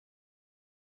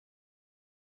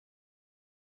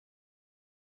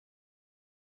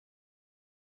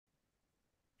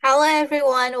Hello,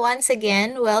 everyone. Once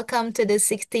again, welcome to the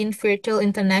 16th Virtual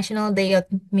International Day of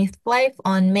Midwife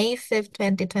on May 5th,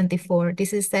 2024.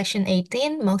 This is session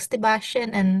 18, Moxibustion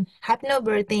and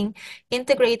Hypnobirthing,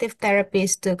 Integrative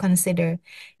Therapies to Consider.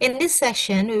 In this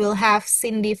session, we will have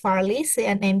Cindy Farley,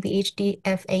 CNM PhD,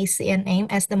 FA CNM,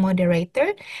 as the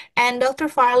moderator, and Dr.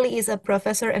 Farley is a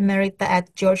professor emerita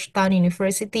at Georgetown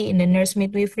University in the Nurse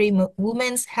Midwifery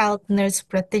Women's Health Nurse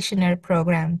Practitioner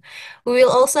Program. We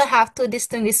will also have two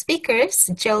distinguished speakers,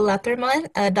 Joe Lethermon,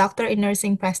 a doctor in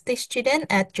nursing practice student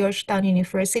at Georgetown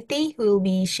University, who will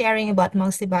be sharing about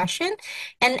Moxibustion,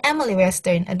 and Emily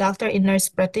Western, a doctor in nurse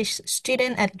practice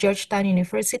student at Georgetown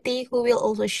University, who will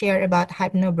also share about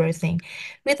hypnobirthing.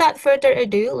 Without further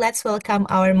ado, let's welcome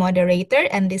our moderator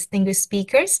and distinguished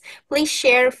speakers. Please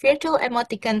share virtual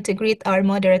emoticon to greet our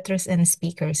moderators and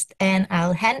speakers. And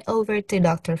I'll hand over to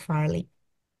Dr. Farley.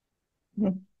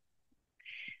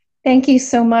 Thank you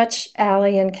so much,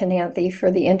 Ali and Kinanthi, for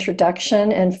the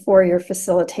introduction and for your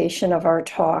facilitation of our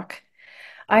talk.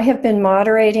 I have been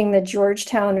moderating the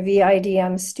Georgetown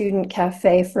VIDM Student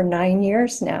Café for 9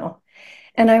 years now,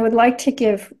 and I would like to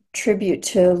give tribute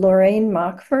to Lorraine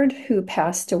Mockford, who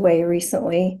passed away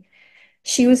recently.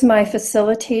 She was my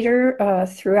facilitator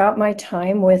throughout my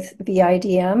time with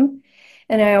VIDM,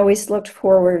 and I always looked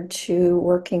forward to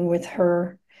working with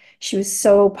her. She was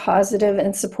so positive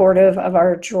and supportive of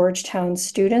our Georgetown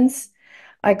students.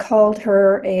 I called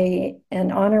her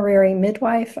an honorary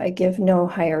midwife. I give no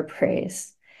higher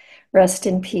praise. Rest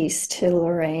in peace to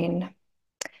Lorraine.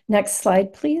 Next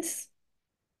slide, please.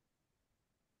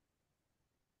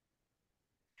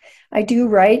 I do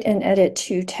write and edit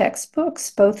 2 textbooks,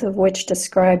 both of which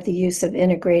describe the use of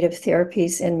integrative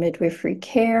therapies in midwifery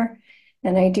care.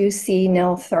 And I do see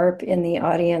Nell Tharp in the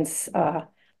audience,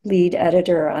 lead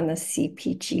editor on the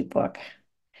CPG book.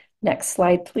 Next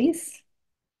slide, please.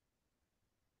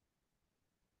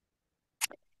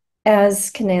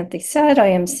 As Kinanthi said, I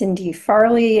am Cindy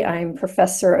Farley. I'm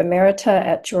professor emerita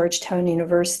at Georgetown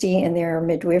University in their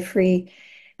midwifery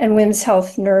and women's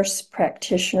health nurse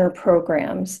practitioner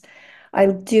programs. I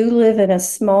do live in a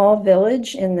small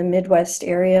village in the Midwest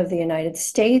area of the United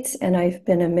States, and I've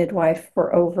been a midwife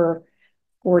for over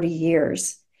 40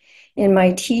 years. In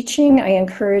my teaching, I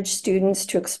encourage students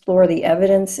to explore the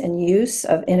evidence and use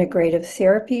of integrative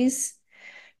therapies.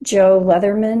 Joe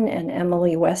Lethermon and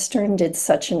Emily Western did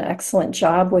such an excellent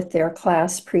job with their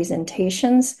class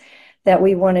presentations that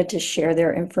we wanted to share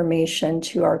their information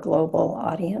to our global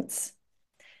audience.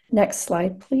 Next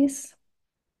slide, please.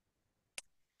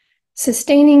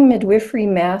 Sustaining midwifery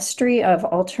mastery of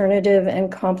alternative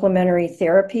and complementary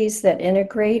therapies that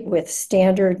integrate with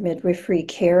standard midwifery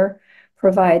care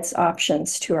provides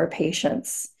options to our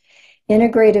patients.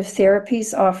 Integrative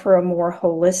therapies offer a more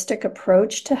holistic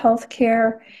approach to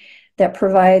healthcare that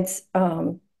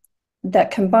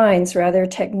combines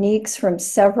techniques from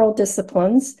several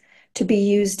disciplines to be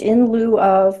used in lieu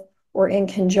of or in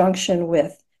conjunction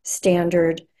with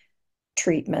standard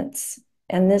treatments.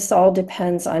 And this all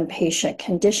depends on patient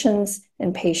conditions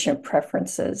and patient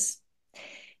preferences.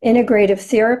 Integrative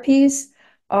therapies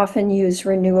often use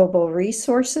renewable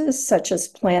resources such as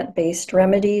plant-based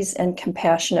remedies and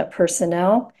compassionate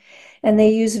personnel, and they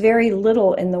use very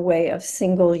little in the way of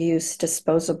single-use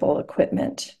disposable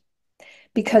equipment.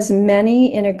 Because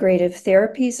many integrative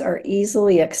therapies are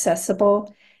easily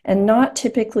accessible and not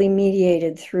typically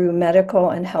mediated through medical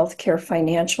and healthcare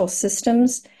financial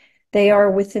systems, they are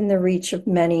within the reach of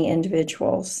many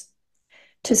individuals.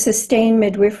 To sustain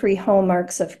midwifery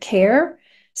hallmarks of care,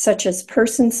 such as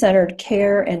person-centered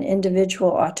care and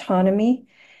individual autonomy,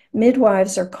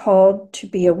 midwives are called to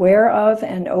be aware of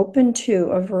and open to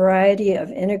a variety of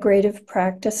integrative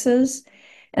practices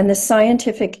and the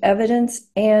scientific evidence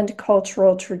and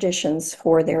cultural traditions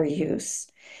for their use.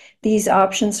 These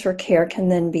options for care can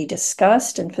then be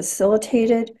discussed and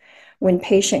facilitated when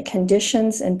patient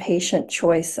conditions and patient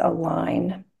choice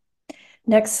align.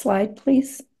 Next slide,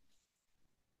 please.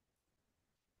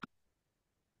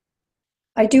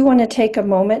 I do want to take a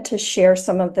moment to share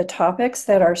some of the topics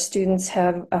that our students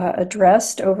have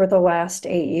addressed over the last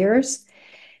 8 years.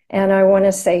 And I want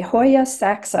to say Hoya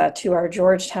Saxa to our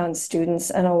Georgetown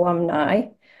students and alumni.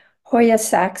 Hoya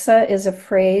Saxa is a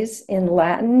phrase in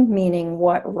Latin meaning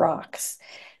what rocks.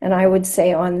 And I would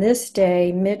say on this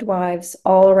day, midwives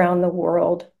all around the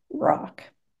world rock.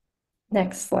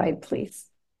 Next slide, please.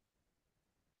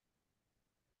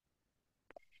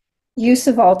 Use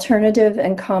of alternative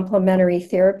and complementary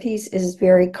therapies is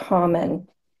very common.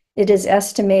 It is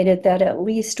estimated that at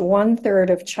least 1/3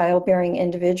 of childbearing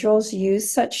individuals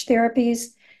use such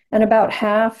therapies, and about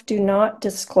half do not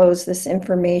disclose this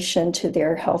information to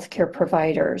their healthcare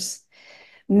providers.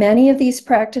 Many of these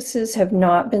practices have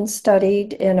not been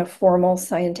studied in a formal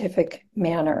scientific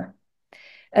manner.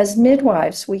 As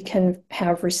midwives, we can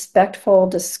have respectful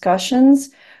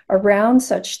discussions around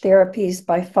such therapies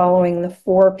by following the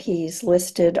 4 Ps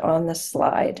listed on the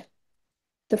slide.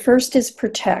 The first is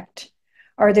protect.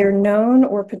 Are there known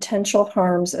or potential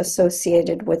harms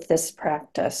associated with this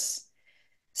practice?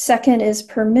 Second is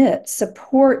permit,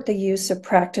 support the use of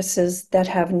practices that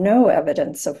have no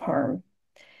evidence of harm.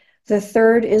 The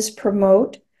third is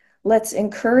promote. Let's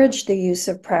encourage the use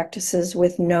of practices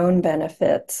with known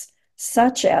benefits,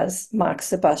 such as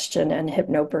moxibustion and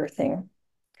hypnobirthing.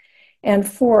 And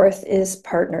fourth is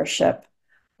partnership.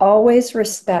 Always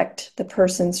respect the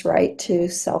person's right to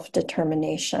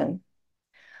self-determination.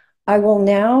 I will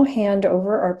now hand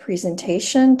over our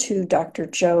presentation to Dr.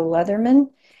 Joe Lethermon.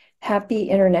 Happy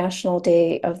International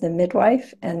Day of the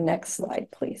Midwife. And next slide,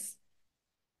 please.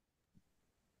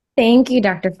 Thank you,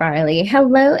 Dr. Farley.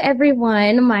 Hello,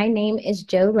 everyone. My name is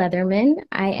Joe Lethermon.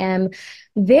 I am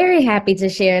very happy to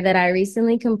share that I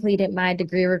recently completed my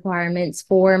degree requirements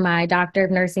for my Doctor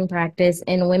of Nursing practice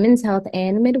in women's health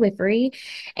and midwifery,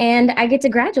 and I get to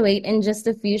graduate in just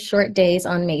a few short days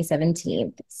on May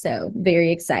 17th. So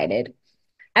very excited.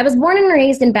 I was born and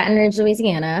raised in Baton Rouge,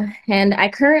 Louisiana, and I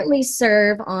currently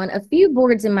serve on a few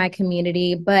boards in my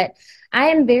community, but I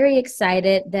am very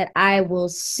excited that I will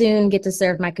soon get to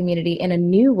serve my community in a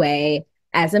new way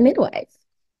as a midwife.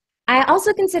 I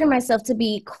also consider myself to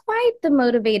be quite the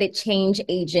motivated change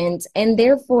agent, and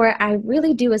therefore I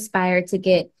really do aspire to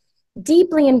get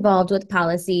deeply involved with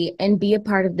policy and be a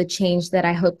part of the change that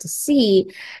I hope to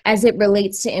see as it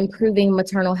relates to improving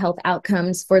maternal health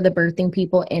outcomes for the birthing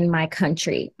people in my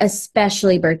country,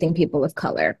 especially birthing people of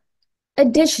color.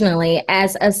 Additionally,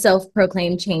 as a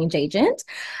self-proclaimed change agent,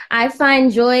 I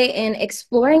find joy in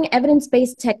exploring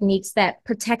evidence-based techniques that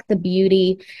protect the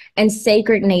beauty and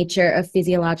sacred nature of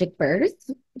physiologic birth.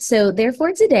 So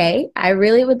therefore today, I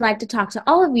really would like to talk to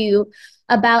all of you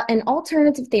about an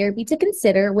alternative therapy to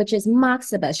consider, which is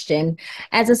moxibustion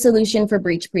as a solution for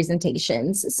breech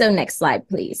presentations. So next slide,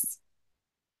 please.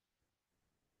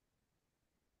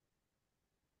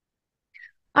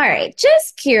 All right,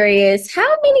 just curious, how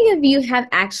many of you have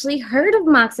actually heard of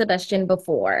moxibustion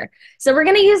before? So we're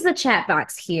going to use the chat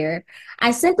box here.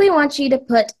 I simply want you to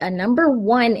put a number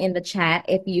 1 in the chat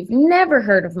if you've never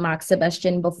heard of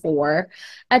moxibustion before,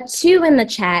 a 2 in the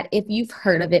chat if you've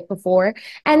heard of it before,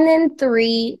 and then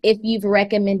 3 if you've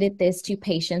recommended this to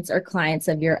patients or clients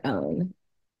of your own.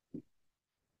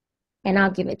 And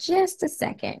I'll give it just a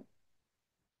second.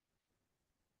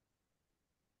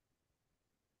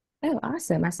 Oh,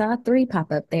 awesome. I saw a 3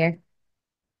 pop up there.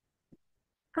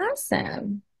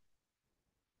 Awesome.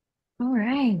 All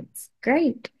right,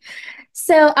 great.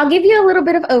 So I'll give you a little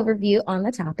bit of overview on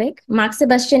the topic.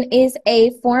 Moxibustion is a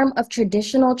form of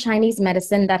traditional Chinese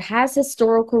medicine that has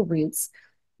historical roots.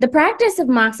 The practice of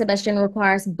moxibustion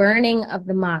requires burning of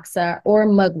the moxa or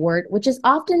mugwort, which is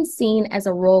often seen as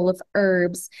a roll of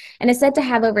herbs and is said to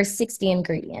have over 60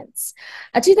 ingredients.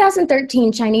 A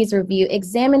 2013 Chinese review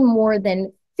examined more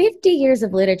than 50 years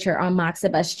of literature on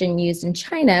moxibustion used in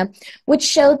China, which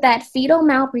showed that fetal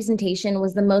malpresentation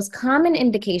was the most common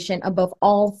indication above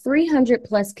all 300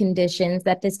 plus conditions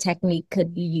that this technique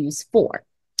could be used for.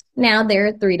 Now, there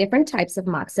are 3 different types of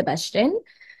moxibustion.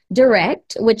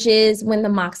 Direct, which is when the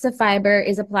moxa fiber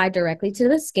is applied directly to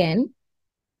the skin.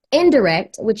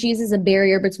 Indirect, which uses a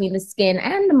barrier between the skin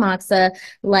and the moxa,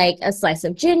 like a slice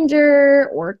of ginger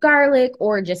or garlic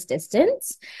or just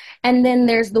distance. And then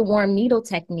there's the warm needle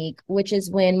technique, which is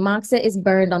when moxa is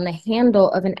burned on the handle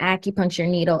of an acupuncture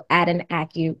needle at an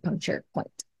acupuncture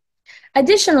point.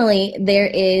 Additionally, there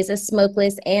is a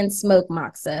smokeless and smoked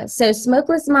moxa. So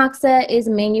smokeless moxa is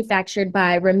manufactured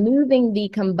by removing the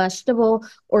combustible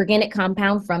organic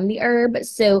compound from the herb.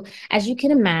 So as you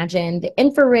can imagine, the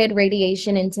infrared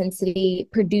radiation intensity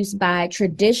produced by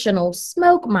traditional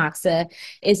smoke moxa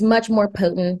is much more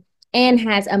potent and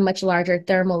has a much larger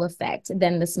thermal effect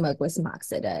than the smokeless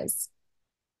moxa does.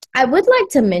 I would like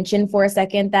to mention for a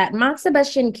second that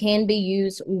moxibustion can be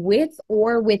used with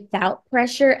or without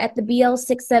pressure at the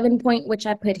BL6-7 point, which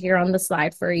I put here on the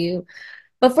slide for you.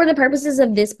 But for the purposes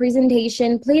of this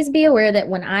presentation, please be aware that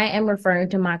when I am referring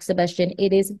to moxibustion,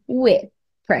 it is with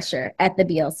pressure at the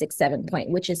BL6-7 point,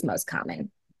 which is most common.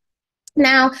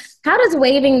 Now, how does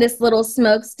waving this little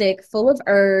smoke stick full of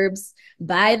herbs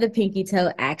by the pinky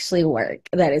toe actually work?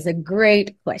 That is a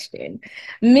great question.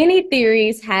 Many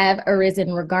theories have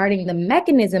arisen regarding the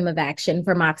mechanism of action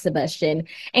for moxibustion,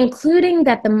 including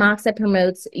that the moxa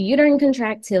promotes uterine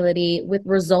contractility with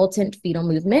resultant fetal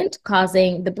movement,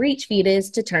 causing the breech fetus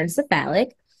to turn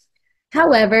cephalic.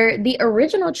 However, the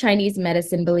original Chinese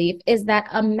medicine belief is that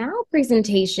a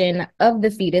malpresentation of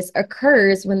the fetus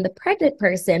occurs when the pregnant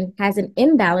person has an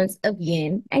imbalance of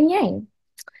yin and yang.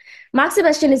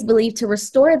 Moxibustion is believed to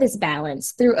restore this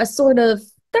balance through a sort of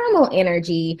thermal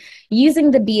energy using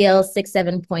the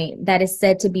BL67 point that is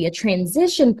said to be a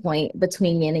transition point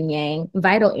between yin and yang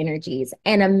vital energies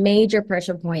and a major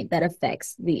pressure point that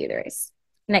affects the uterus.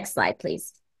 Next slide,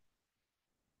 please.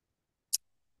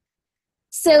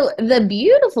 So the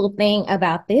beautiful thing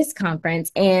about this conference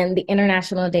and the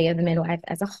International Day of the Midwife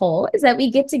as a whole is that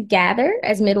we get to gather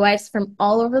as midwives from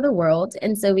all over the world.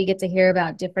 And so we get to hear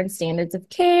about different standards of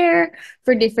care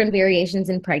for different variations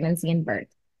in pregnancy and birth.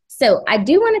 So I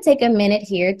do want to take a minute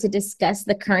here to discuss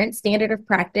the current standard of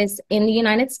practice in the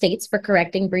United States for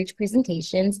correcting breech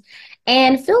presentations.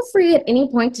 And feel free at any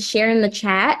point to share in the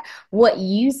chat what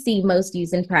you see most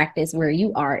used in practice where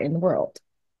you are in the world.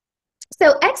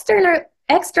 So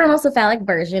external cephalic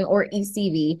version, or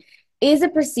ECV, is a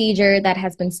procedure that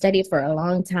has been studied for a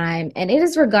long time, and it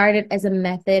is regarded as a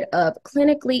method of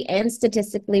clinically and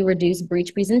statistically reduced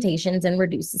breech presentations and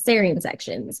reduced cesarean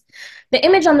sections. The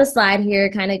image on the slide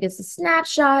here kind of gives a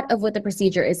snapshot of what the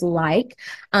procedure is like.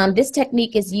 This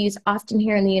technique is used often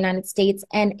here in the United States,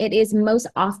 and it is most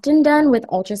often done with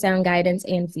ultrasound guidance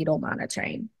and fetal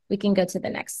monitoring. We can go to the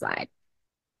next slide.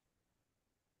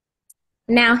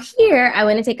 Now here, I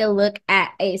want to take a look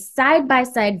at a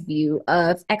side-by-side view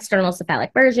of external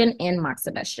cephalic version and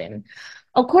moxibustion.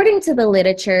 According to the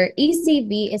literature,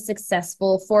 ECV is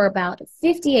successful for about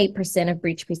 58% of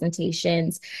breech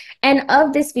presentations. And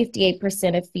of this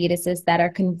 58% of fetuses that are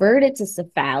converted to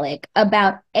cephalic,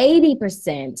 about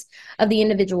 80% of the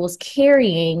individuals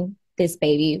carrying this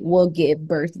baby will give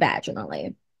birth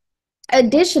vaginally.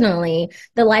 Additionally,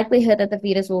 the likelihood that the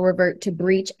fetus will revert to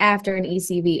breech after an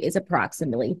ECV is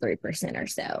approximately 3% or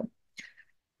so.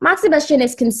 Moxibustion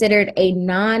is considered a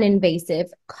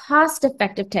non-invasive,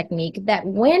 cost-effective technique that,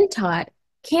 when taught,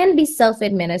 can be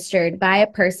self-administered by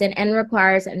a person and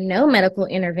requires no medical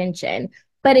intervention,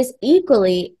 but is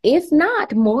equally, if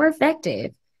not more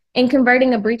effective, in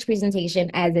converting a breech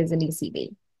presentation as is an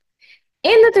ECV.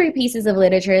 In the 3 pieces of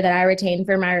literature that I retained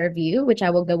for my review, which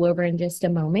I will go over in just a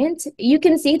moment, you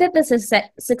can see that the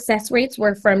success rates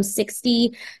were from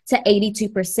 60 to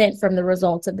 82% from the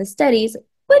results of the studies,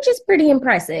 which is pretty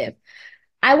impressive.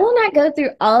 I will not go through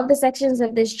all of the sections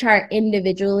of this chart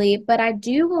individually, but I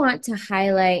do want to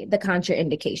highlight the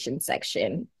contraindication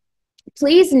section.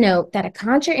 Please note that a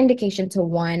contraindication to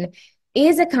one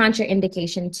is a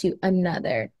contraindication to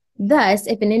another. Thus,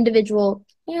 if an individual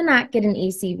cannot get an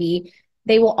ECV,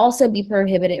 they will also be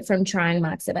prohibited from trying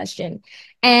moxibustion.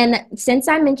 And since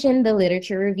I mentioned the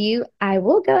literature review, I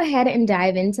will go ahead and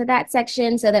dive into that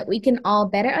section so that we can all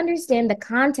better understand the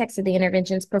context of the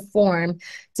interventions performed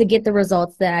to get the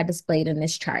results that I displayed in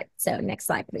this chart. So next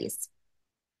slide, please.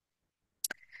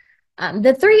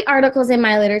 The 3 articles in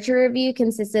my literature review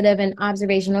consisted of an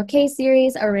observational case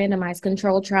series, a randomized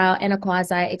control trial, and a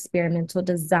quasi-experimental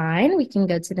design. We can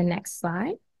go to the next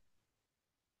slide.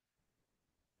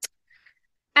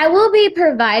 I will be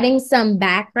providing some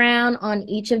background on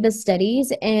each of the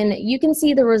studies, and you can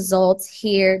see the results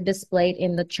here displayed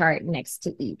in the chart next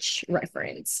to each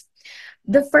reference.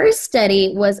 The first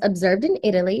study was observed in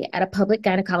Italy at a public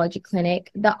gynecology clinic.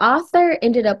 The author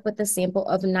ended up with a sample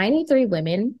of 93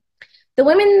 women. The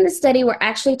women in the study were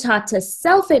actually taught to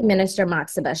self-administer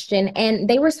moxibustion, and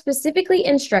they were specifically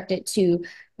instructed to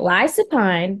lie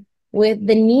supine with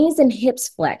the knees and hips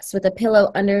flexed with a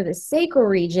pillow under the sacral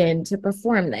region to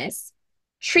perform this.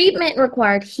 Treatment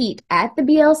required heat at the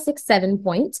BL67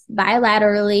 point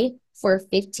bilaterally for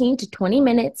 15 to 20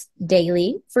 minutes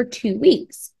daily for 2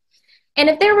 weeks. And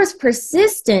if there was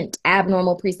persistent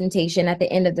abnormal presentation at the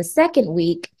end of the 2nd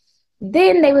week,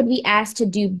 then they would be asked to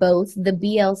do both the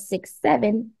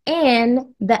BL67 and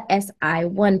the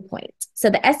SI1 point. So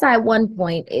the SI1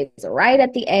 point is right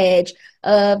at the edge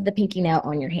of the pinky nail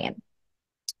on your hand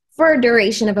for a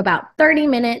duration of about 30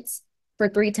 minutes for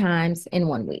 3 times in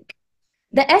 1 week.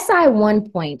 The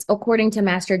SI1 point, according to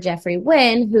Master Jeffrey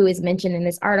Wen, who is mentioned in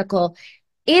this article,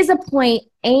 is a point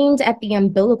aimed at the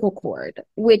umbilical cord,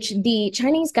 which the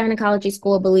Chinese Gynecology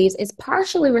School believes is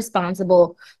partially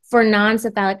responsible for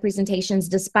non-cephalic presentations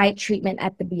despite treatment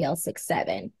at the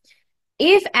BL67.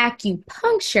 if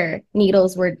acupuncture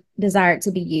needles were desired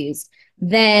to be used,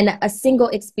 then a single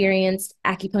experienced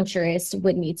acupuncturist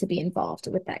would need to be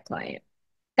involved with that client.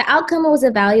 The outcome was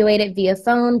evaluated via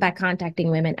phone by contacting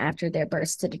women after their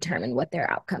births to determine what their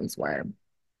outcomes were.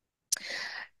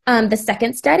 The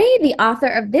second study, the author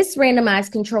of this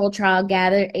randomized controlled trial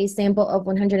gathered a sample of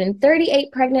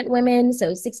 138 pregnant women,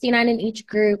 so 69 in each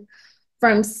group,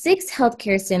 from 6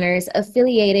 healthcare centers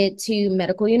affiliated to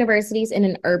medical universities in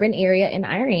an urban area in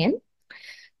Iran.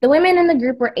 The women in the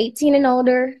group were 18 and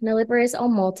older, nulliparous or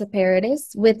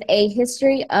multiparous, with a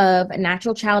history of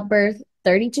natural childbirth,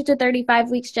 32 to 35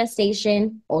 weeks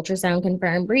gestation, ultrasound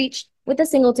confirmed breech, with a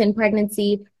singleton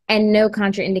pregnancy, and no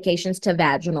contraindications to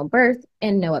vaginal birth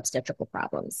and no obstetrical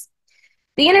problems.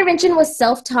 The intervention was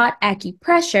self-taught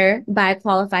acupressure by a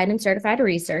qualified and certified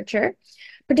researcher.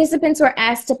 Participants were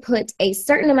asked to put a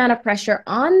certain amount of pressure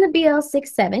on the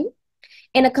BL67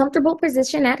 in a comfortable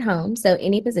position at home, so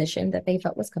any position that they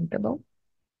felt was comfortable,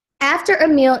 after a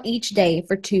meal each day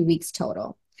for 2 weeks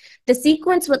total. The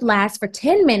sequence would last for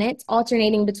 10 minutes,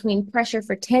 alternating between pressure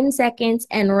for 10 seconds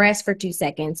and rest for 2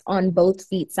 seconds on both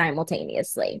feet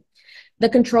simultaneously. The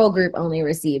control group only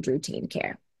received routine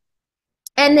care.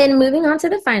 And then moving on to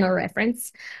the final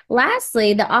reference,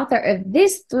 lastly, the author of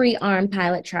this 3-arm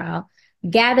pilot trial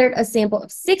gathered a sample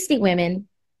of 60 women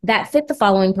that fit the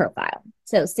following profile.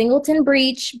 So singleton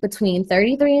breech between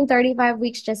 33 and 35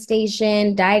 weeks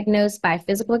gestation, diagnosed by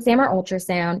physical exam or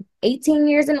ultrasound, 18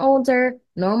 years and older,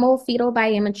 normal fetal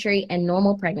biometry, and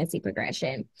normal pregnancy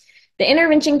progression. The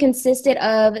intervention consisted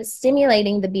of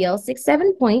stimulating the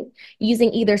BL67 point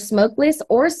using either smokeless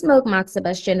or smoke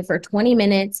moxibustion for 20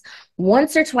 minutes,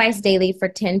 once or twice daily for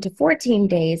 10 to 14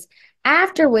 days,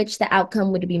 after which the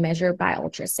outcome would be measured by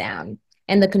ultrasound.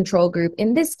 And the control group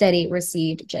in this study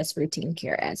received just routine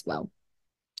care as well.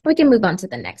 We can move on to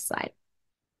the next slide.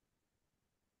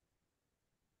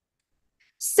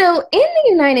 So in the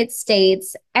United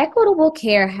States, equitable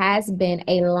care has been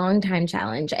a long time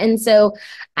challenge. And so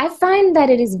I find that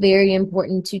it is very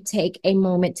important to take a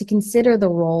moment to consider the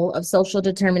role of social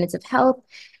determinants of health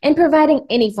in providing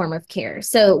any form of care.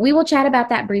 So we will chat about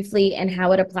that briefly and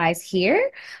how it applies here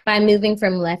by moving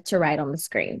from left to right on the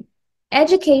screen.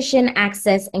 Education,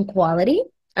 access, and quality.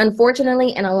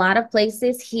 Unfortunately, in a lot of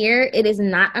places here, it is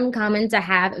not uncommon to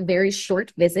have very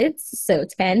short visits, so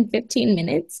 10, 15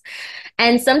 minutes.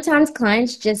 And sometimes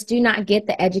clients just do not get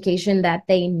the education that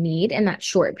they need in that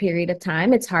short period of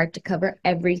time. It's hard to cover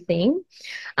everything.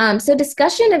 So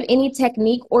discussion of any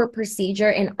technique or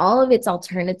procedure and all of its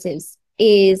alternatives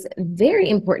is very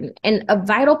important and a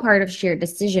vital part of shared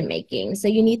decision-making. So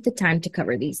you need the time to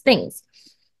cover these things.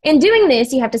 In doing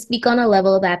this, you have to speak on a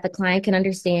level that the client can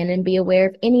understand and be aware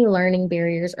of any learning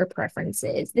barriers or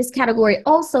preferences. This category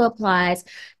also applies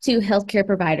to healthcare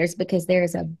providers because there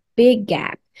is a big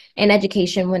gap in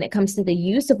education when it comes to the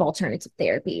use of alternative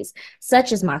therapies,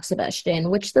 such as moxibustion,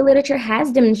 which the literature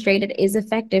has demonstrated is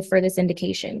effective for this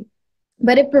indication.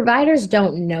 But if providers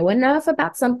don't know enough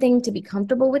about something to be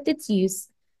comfortable with its use,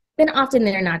 then often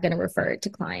they're not going to refer it to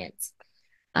clients.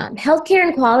 Healthcare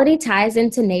and quality ties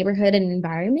into neighborhood and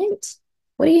environment.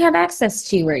 What do you have access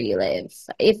to where you live?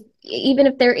 Even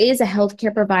if there is a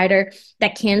healthcare provider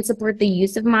that can support the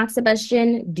use of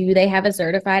moxibustion, do they have a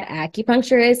certified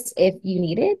acupuncturist if you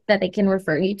need it that they can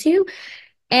refer you to?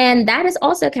 And that is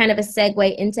also kind of a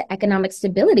segue into economic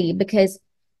stability, because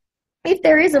if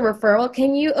there is a referral,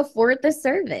 can you afford the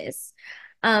service?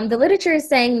 The literature is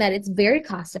saying that it's very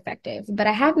cost effective, but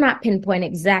I have not pinpointed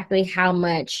exactly how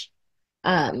much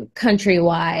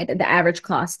countrywide the average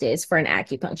cost is for an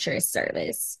acupuncturist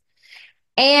service.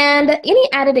 And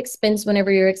any added expense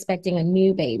whenever you're expecting a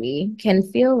new baby can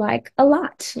feel like a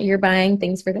lot. You're buying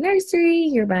things for the nursery,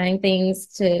 you're buying things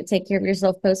to take care of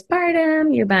yourself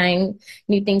postpartum, you're buying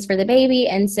new things for the baby.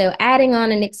 And so adding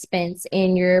on an expense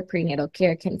in your prenatal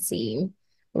care can seem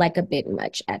like a bit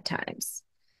much at times.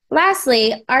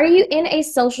 Lastly, are you in a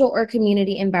social or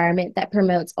community environment that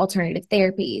promotes alternative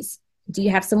therapies? Do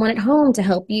you have someone at home to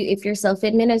help you if you're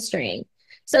self-administering?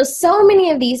 So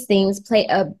many of these things play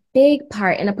a big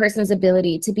part in a person's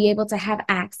ability to be able to have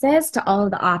access to all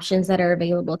of the options that are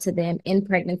available to them in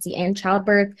pregnancy and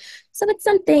childbirth. So it's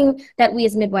something that we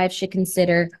as midwives should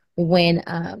consider when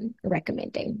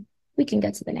recommending. We can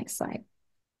go to the next slide.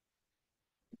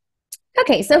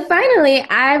 Okay, so finally,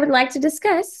 I would like to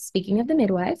discuss, speaking of the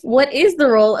midwife, what is the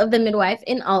role of the midwife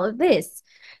in all of this?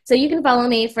 So you can follow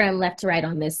me from left to right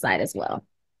on this slide as well.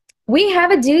 We have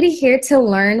a duty here to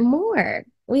learn more.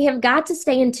 We have got to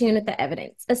stay in tune with the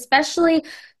evidence, especially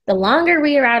The longer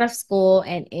we are out of school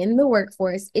and in the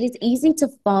workforce, it is easy to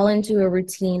fall into a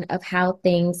routine of how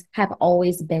things have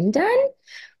always been done.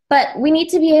 But we need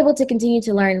to be able to continue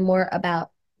to learn more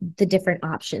about the different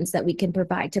options that we can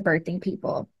provide to birthing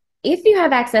people. If you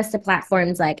have access to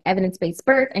platforms like Evidence-Based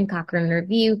Birth and Cochrane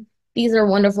Review, these are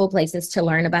wonderful places to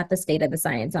learn about the state of the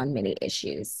science on many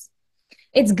issues.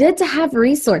 It's good to have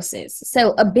resources.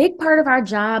 So a big part of our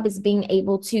job is being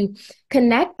able to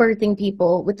connect birthing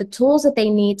people with the tools that they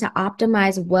need to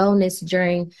optimize wellness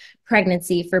during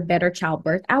pregnancy for better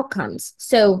childbirth outcomes.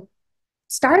 So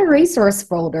start a resource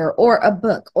folder or a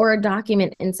book or a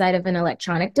document inside of an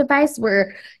electronic device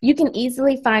where you can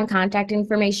easily find contact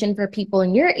information for people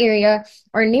in your area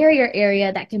or near your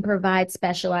area that can provide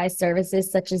specialized services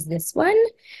such as this one.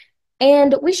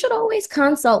 And we should always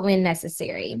consult when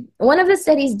necessary. One of the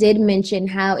studies did mention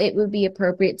how it would be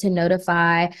appropriate to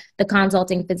notify the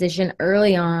consulting physician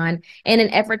early on in an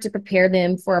effort to prepare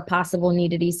them for a possible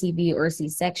needed ECV or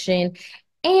C-section.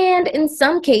 And in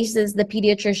some cases, the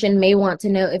pediatrician may want to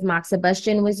know if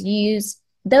moxibustion was used,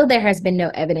 though there has been no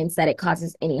evidence that it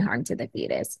causes any harm to the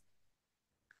fetus.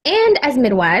 And as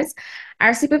midwives,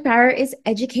 our superpower is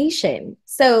education.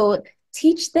 So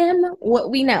teach them what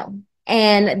we know,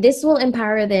 and this will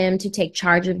empower them to take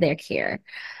charge of their care.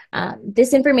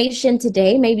 This information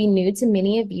today may be new to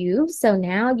many of you, so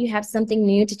now you have something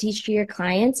new to teach to your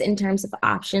clients in terms of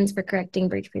options for correcting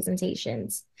breech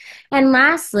presentations. And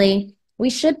lastly, we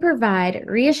should provide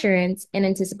reassurance and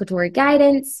anticipatory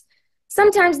guidance.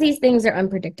 Sometimes these things are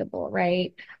unpredictable,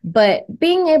 right? But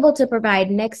being able to provide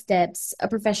next steps, a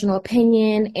professional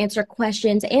opinion, answer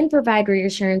questions, and provide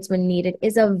reassurance when needed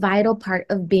is a vital part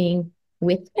of being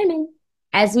with women.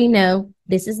 As we know,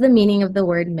 this is the meaning of the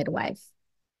word midwife.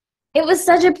 It was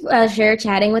such a pleasure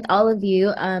chatting with all of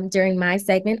you during my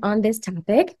segment on this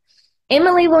topic.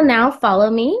 Emily will now follow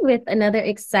me with another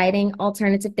exciting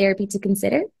alternative therapy to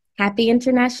consider. Happy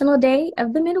International Day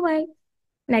of the Midwife.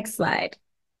 Next slide.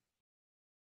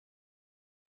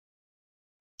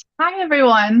 Hi,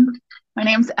 everyone. My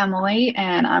name's Emily,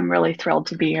 and I'm really thrilled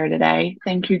to be here today.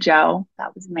 Thank you, Joe.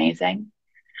 That was amazing.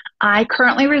 I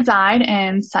currently reside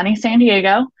in sunny San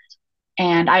Diego,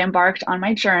 and I embarked on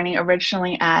my journey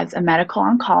originally as a medical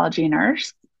oncology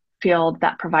nurse, field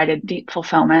that provided deep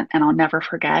fulfillment, and I'll never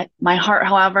forget. My heart,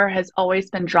 however, has always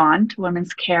been drawn to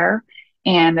women's care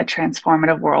and the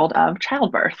transformative world of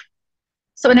childbirth.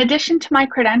 So in addition to my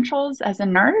credentials as a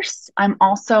nurse, I'm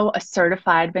also a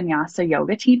certified vinyasa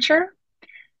yoga teacher.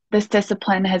 This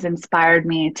discipline has inspired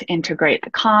me to integrate the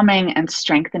calming and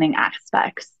strengthening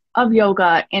aspects of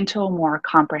yoga into a more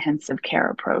comprehensive care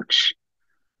approach.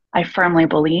 I firmly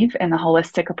believe in the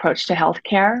holistic approach to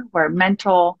healthcare, where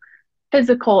mental,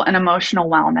 physical, and emotional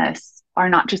wellness are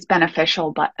not just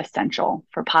beneficial, but essential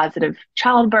for positive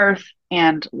childbirth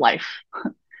and life.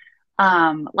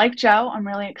 Like Joe, I'm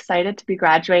really excited to be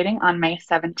graduating on May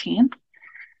 17th.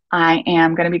 I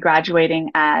am going to be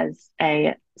graduating as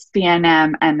a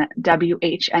CNM and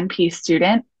WHNP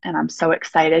student, and I'm so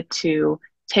excited to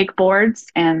take boards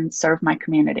and serve my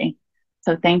community.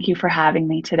 So thank you for having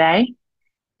me today.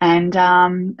 And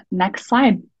next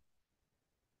slide.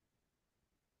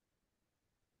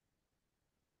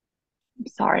 I'm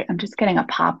sorry, I'm just getting a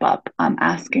pop-up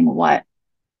asking what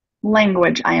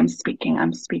language I am speaking.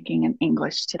 I'm speaking in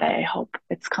English today. I hope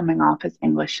it's coming off as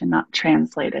English and not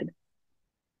translated.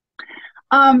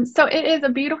 So it is a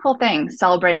beautiful thing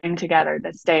celebrating together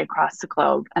this day across the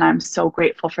globe, and I'm so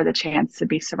grateful for the chance to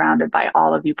be surrounded by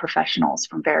all of you professionals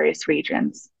from various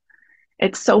regions.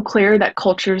 It's so clear that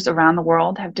cultures around the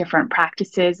world have different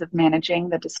practices of managing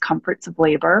the discomforts of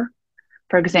labor.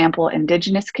 For example,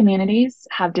 Indigenous communities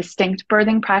have distinct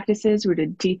birthing practices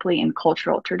rooted deeply in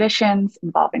cultural traditions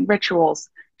involving rituals,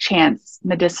 chants,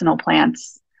 medicinal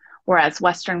plants, whereas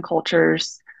Western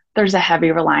cultures, there's a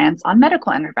heavy reliance on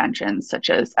medical interventions such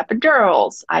as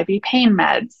epidurals, IV pain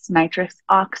meds, nitrous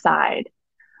oxide.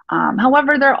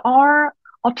 However, there are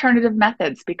alternative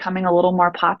methods becoming a little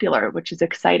more popular, which is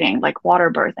exciting, like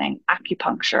water birthing,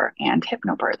 acupuncture, and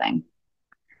hypnobirthing.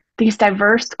 These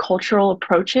diverse cultural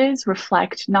approaches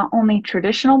reflect not only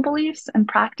traditional beliefs and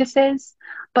practices,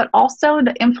 but also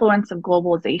the influence of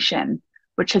globalization,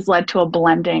 which has led to a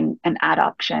blending and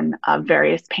adoption of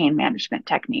various pain management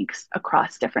techniques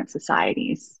across different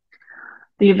societies.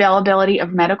 The availability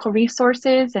of medical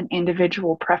resources and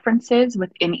individual preferences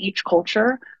within each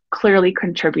culture clearly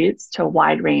contributes to a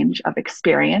wide range of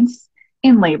experience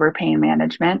in labor pain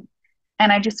management.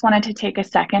 And I just wanted to take a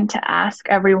second to ask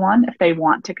everyone if they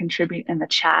want to contribute in the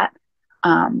chat.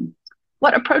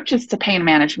 What approaches to pain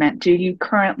management do you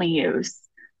currently use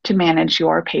to manage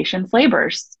your patients'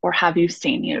 labors, or have you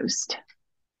seen used?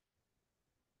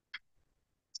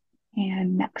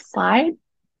 And next slide.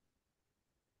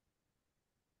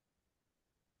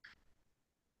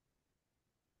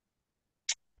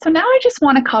 So now I just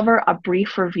want to cover a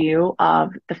brief review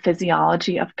of the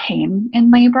physiology of pain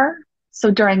in labor. So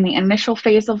during the initial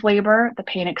phase of labor, the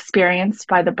pain experienced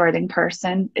by the birthing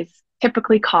person is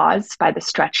typically caused by the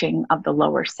stretching of the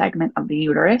lower segment of the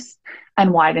uterus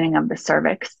and widening of the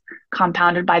cervix,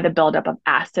 compounded by the buildup of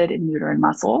acid in uterine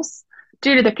muscles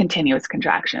due to the continuous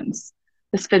contractions.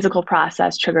 This physical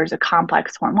process triggers a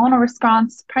complex hormonal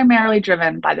response, primarily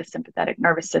driven by the sympathetic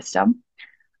nervous system.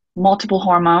 Multiple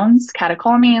hormones,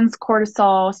 catecholamines,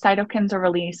 cortisol, cytokines are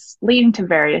released, leading to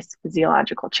various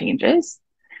physiological changes.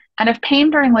 And if pain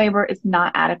during labor is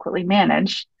not adequately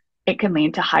managed, it can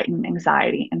lead to heightened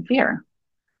anxiety and fear.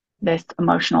 This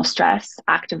emotional stress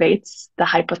activates the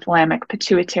hypothalamic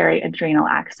pituitary adrenal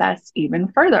axis even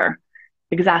further,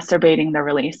 exacerbating the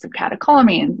release of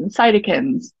catecholamines and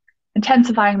cytokines,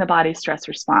 intensifying the body's stress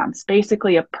response,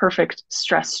 basically a perfect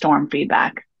stress storm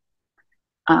feedback.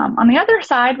 On the other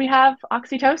side, we have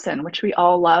oxytocin, which we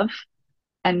all love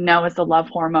and know as the love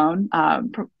hormone,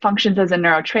 functions as a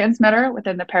neurotransmitter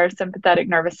within the parasympathetic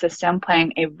nervous system,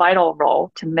 playing a vital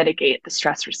role to mitigate the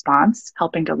stress response,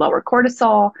 helping to lower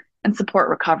cortisol and support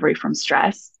recovery from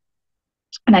stress.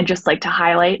 And I'd just like to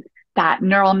highlight that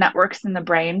neural networks in the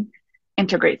brain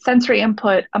integrate sensory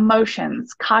input,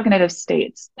 emotions, cognitive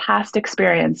states, past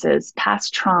experiences,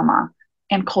 past trauma,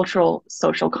 and cultural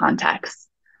social contexts.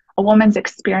 A woman's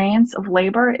experience of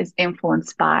labor is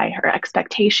influenced by her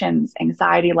expectations,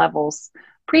 anxiety levels,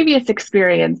 previous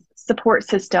experience, support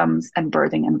systems, and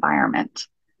birthing environment.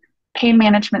 Pain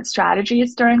management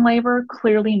strategies during labor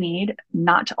clearly need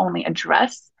not to only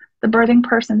address the birthing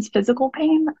person's physical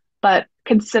pain, but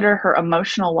consider her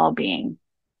emotional well-being.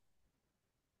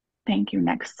 Thank you.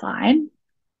 Next slide.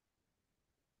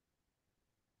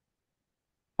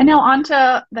 And now on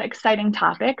to the exciting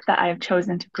topic that I have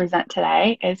chosen to present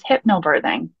today is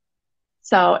hypnobirthing.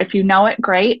 So if you know it,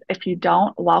 great. If you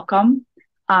don't, welcome.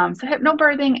 So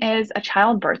hypnobirthing is a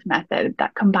childbirth method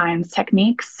that combines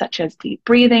techniques such as deep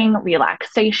breathing,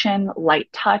 relaxation,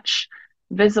 light touch,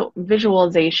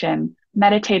 visualization,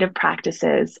 meditative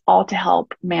practices, all to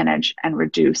help manage and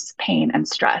reduce pain and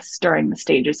stress during the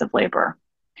stages of labor.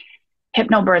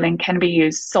 Hypnobirthing can be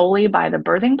used solely by the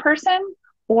birthing person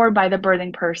or by the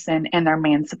birthing person and their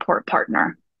main support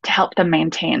partner to help them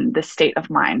maintain this state of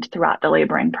mind throughout the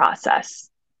laboring process.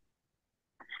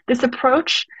 This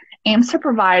approach aims to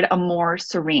provide a more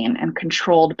serene and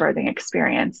controlled birthing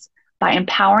experience by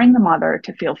empowering the mother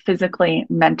to feel physically,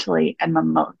 mentally, and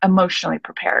emotionally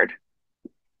prepared.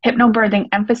 Hypnobirthing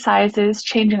emphasizes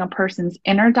changing a person's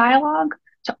inner dialogue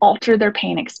to alter their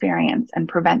pain experience and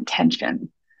prevent tension.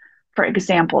 For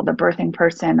example, the birthing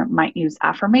person might use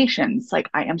affirmations like,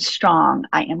 I am strong,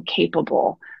 I am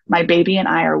capable, my baby and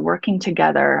I are working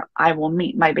together, I will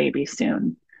meet my baby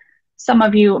soon. Some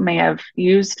of you may have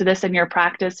used this in your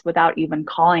practice without even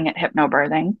calling it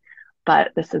hypnobirthing,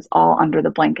 but this is all under the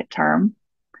blanket term.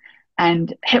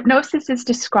 And hypnosis is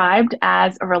described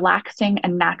as a relaxing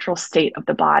and natural state of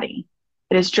the body.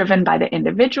 It is driven by the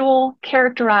individual,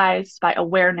 characterized by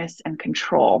awareness and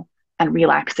control and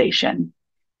relaxation.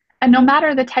 And no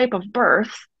matter the type of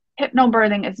birth,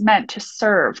 hypnobirthing is meant to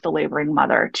serve the laboring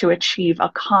mother to achieve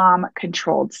a calm,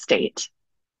 controlled state.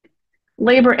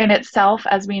 Labor in itself,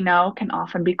 as we know, can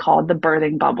often be called the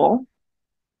birthing bubble.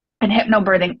 And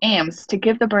hypnobirthing aims to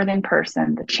give the birthing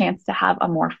person the chance to have a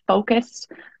more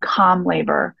focused, calm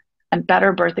labor and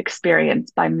better birth experience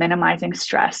by minimizing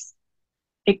stress.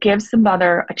 It gives the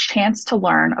mother a chance to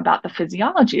learn about the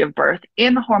physiology of birth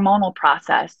in the hormonal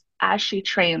process as she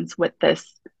trains with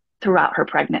this throughout her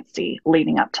pregnancy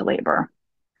leading up to labor.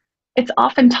 It's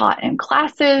often taught in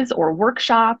classes or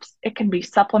workshops. It can be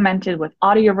supplemented with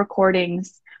audio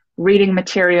recordings, reading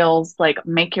materials like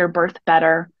Make Your Birth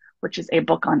Better, which is a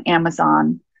book on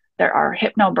Amazon. There are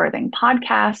hypnobirthing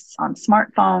podcasts on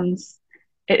smartphones.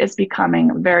 It is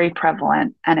becoming very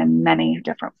prevalent and in many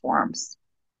different forms.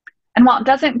 And while it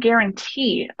doesn't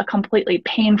guarantee a completely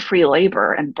pain-free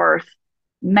labor and birth,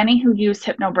 many who use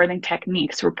hypnobirthing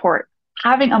techniques report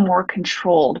having a more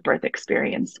controlled birth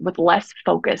experience with less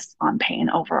focus on pain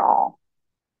overall.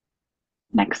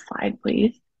 Next slide,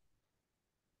 please.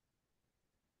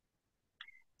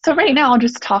 So right now, I'll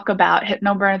just talk about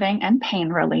hypnobirthing and pain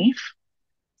relief.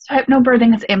 So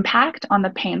hypnobirthing's impact on the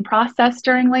pain process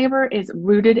during labor is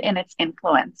rooted in its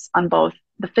influence on both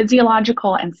the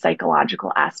physiological and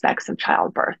psychological aspects of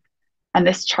childbirth. And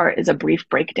this chart is a brief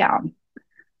breakdown.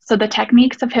 So the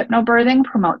techniques of hypnobirthing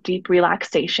promote deep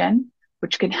relaxation,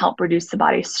 which can help reduce the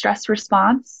body's stress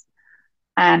response.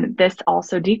 And this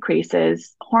also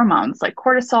decreases hormones like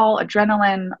cortisol,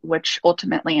 adrenaline, which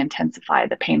ultimately intensify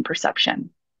the pain perception.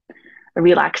 The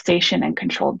relaxation and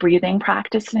controlled breathing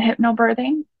practice in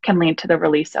hypnobirthing can lead to the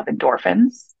release of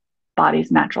endorphins,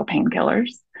 body's natural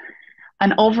painkillers,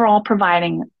 and overall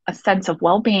providing a sense of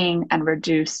well-being and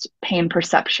reduced pain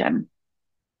perception.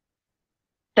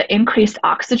 The increased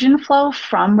oxygen flow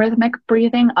from rhythmic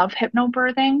breathing of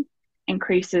hypnobirthing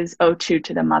increases O2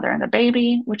 to the mother and the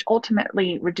baby, which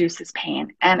ultimately reduces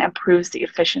pain and improves the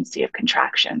efficiency of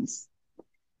contractions.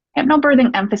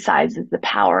 Hypnobirthing emphasizes the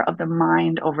power of the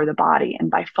mind over the body, and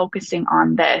by focusing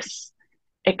on this,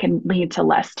 it can lead to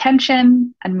less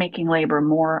tension and making labor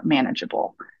more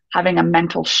manageable, having a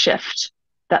mental shift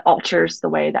that alters the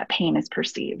way that pain is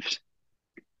perceived.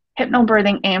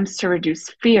 Hypnobirthing aims to reduce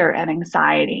fear and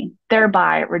anxiety,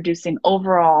 thereby reducing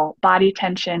overall body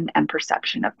tension and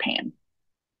perception of pain.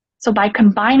 So by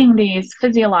combining these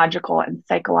physiological and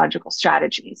psychological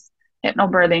strategies,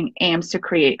 hypnobirthing aims to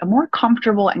create a more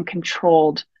comfortable and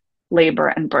controlled labor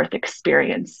and birth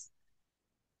experience,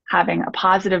 having a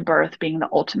positive birth being the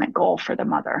ultimate goal for the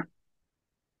mother.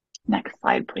 Next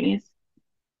slide, please.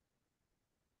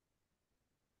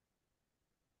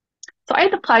 So I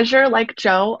had the pleasure, like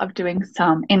Joe, of doing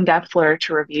some in-depth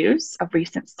literature reviews of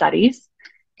recent studies,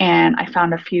 and I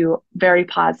found a few very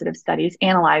positive studies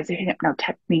analyzing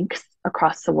hypnotechniques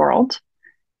across the world.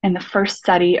 In the first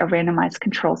study, a randomized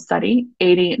control study,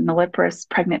 80 nulliparous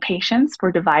pregnant patients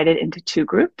were divided into two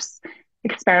groups,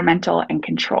 experimental and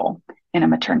control, in a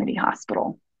maternity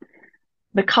hospital.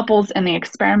 The couples in the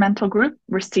experimental group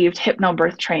received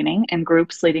hypnobirth training in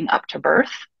groups leading up to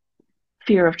birth.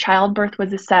 Fear of childbirth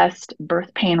was assessed,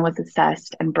 birth pain was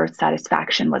assessed, and birth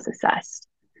satisfaction was assessed.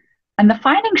 And the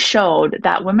findings showed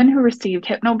that women who received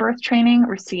hypnobirth training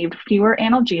received fewer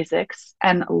analgesics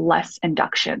and less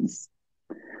inductions.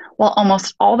 While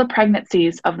almost all the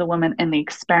pregnancies of the women in the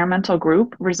experimental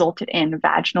group resulted in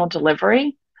vaginal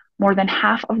delivery, more than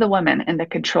half of the women in the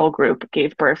control group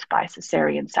gave birth by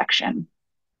cesarean section.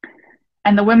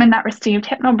 And the women that received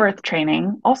hypnobirth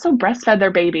training also breastfed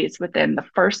their babies within the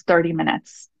first 30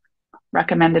 minutes,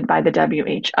 recommended by the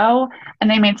WHO, and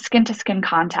they made skin-to-skin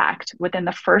contact within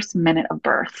the first minute of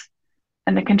birth.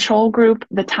 In the control group,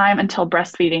 the time until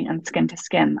breastfeeding and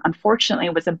skin-to-skin, unfortunately,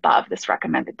 was above this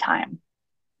recommended time.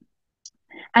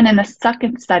 And in the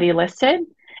second study listed,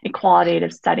 a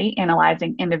qualitative study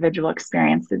analyzing individual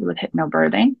experiences with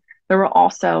hypnobirthing, there were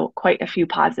also quite a few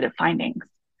positive findings.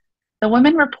 The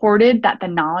women reported that the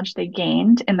knowledge they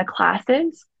gained in the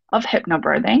classes of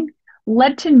hypnobirthing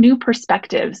led to new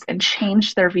perspectives and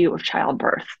changed their view of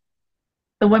childbirth.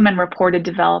 The women reported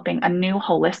developing a new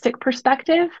holistic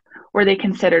perspective where they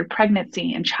considered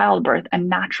pregnancy and childbirth a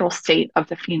natural state of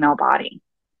the female body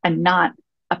and not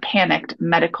a panicked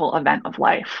medical event of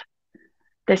life.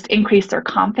 This increased their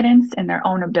confidence in their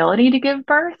own ability to give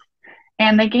birth,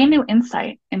 and they gained new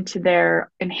insight into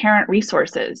their inherent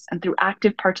resources, and through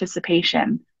active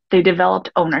participation, they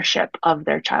developed ownership of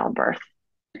their childbirth.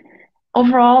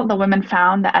 Overall, the women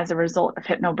found that as a result of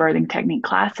hypnobirthing technique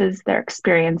classes, their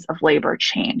experience of labor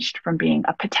changed from being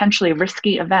a potentially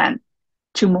risky event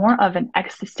to more of an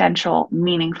existential,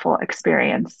 meaningful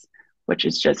experience, which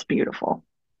is just beautiful.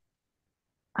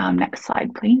 Next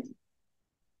slide, please.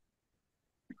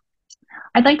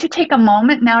 I'd like to take a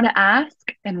moment now to ask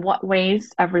in what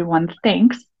ways everyone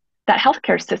thinks that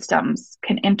healthcare systems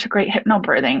can integrate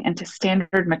hypnobirthing into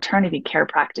standard maternity care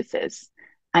practices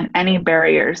and any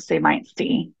barriers they might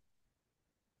see.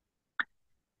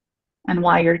 And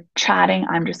while you're chatting,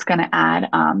 I'm just going to add,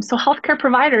 so healthcare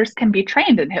providers can be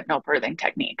trained in hypnobirthing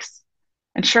techniques,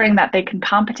 ensuring that they can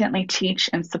competently teach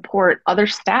and support other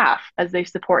staff as they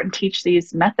support and teach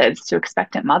these methods to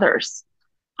expectant mothers.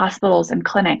 Hospitals and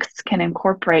clinics can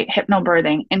incorporate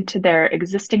hypnobirthing into their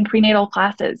existing prenatal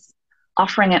classes,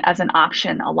 offering it as an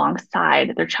option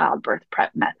alongside their childbirth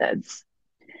prep methods.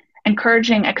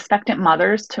 Encouraging expectant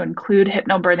mothers to include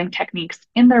hypnobirthing techniques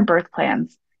in their birth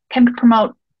plans can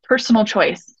promote personal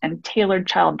choice and tailored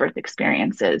childbirth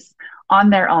experiences on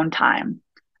their own time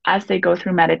as they go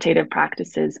through meditative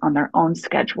practices on their own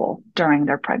schedule during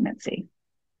their pregnancy.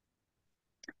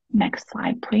 Next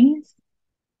slide, please.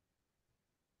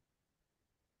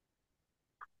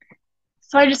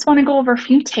 So I just want to go over a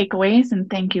few takeaways and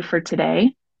thank you for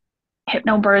today.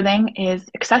 Hypnobirthing is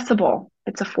accessible,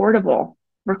 it's affordable,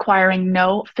 requiring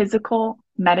no physical,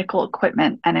 medical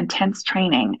equipment and intense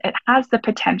training. It has the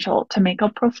potential to make a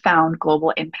profound global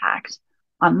impact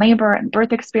on labor and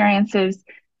birth experiences,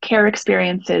 care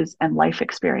experiences, and life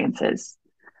experiences.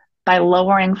 By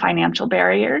lowering financial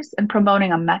barriers and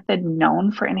promoting a method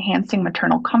known for enhancing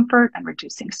maternal comfort and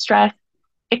reducing stress,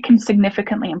 it can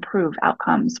significantly improve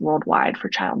outcomes worldwide for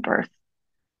childbirth.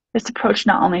 This approach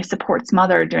not only supports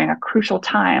mother during a crucial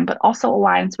time, but also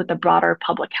aligns with the broader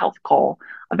public health goal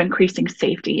of increasing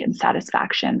safety and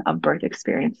satisfaction of birth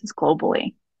experiences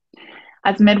globally.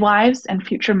 As midwives and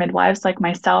future midwives like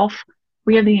myself,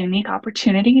 we have the unique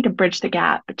opportunity to bridge the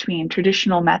gap between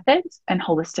traditional methods and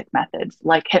holistic methods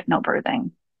like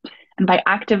hypnobirthing. And by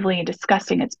actively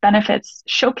discussing its benefits,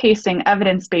 showcasing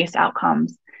evidence-based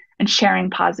outcomes, and sharing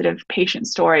positive patient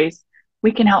stories,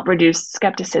 we can help reduce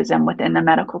skepticism within the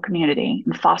medical community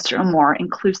and foster a more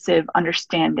inclusive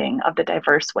understanding of the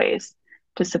diverse ways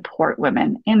to support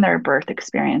women in their birth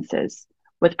experiences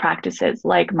with practices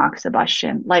like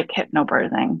Moxibustion, like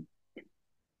hypnobirthing.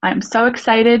 I'm so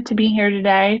excited to be here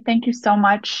today. Thank you so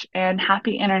much, and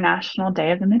happy International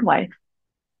Day of the Midwife.